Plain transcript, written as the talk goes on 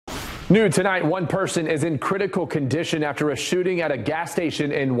New tonight, one person is in critical condition after a shooting at a gas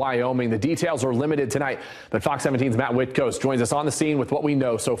station in Wyoming. The details are limited tonight, but Fox 17's Matt Whitcoast joins us on the scene with what we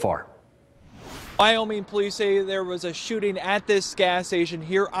know so far. Wyoming police say there was a shooting at this gas station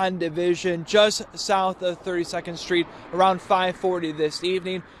here on Division, just south of 32nd Street, around 5:40 this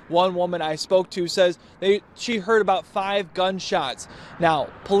evening. One woman I spoke to says she heard about 5 gunshots. Now,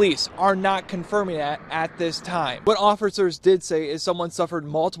 police are not confirming that at this time. What officers did say is someone suffered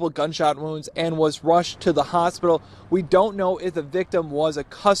multiple gunshot wounds and was rushed to the hospital. We don't know if the victim was a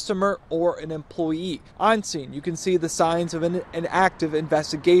customer or an employee. On scene, you can see the signs of an active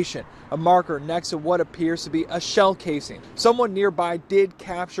investigation, a marker next to what appears to be a shell casing. Someone nearby did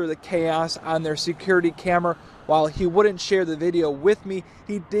capture the chaos on their security camera. While he wouldn't share the video with me,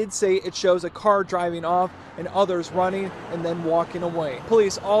 he did say it shows a car driving off and others running and then walking away.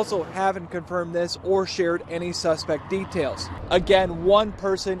 Police also haven't confirmed this or shared any suspect details. Again, one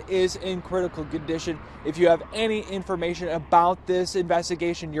person is in critical condition. If you have any information about this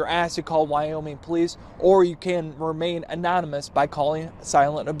investigation, you're asked to call Wyoming Police, or you can remain anonymous by calling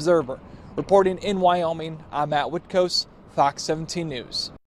Silent Observer. Reporting in Wyoming, I'm Matt Whitcoast, Fox 17 News.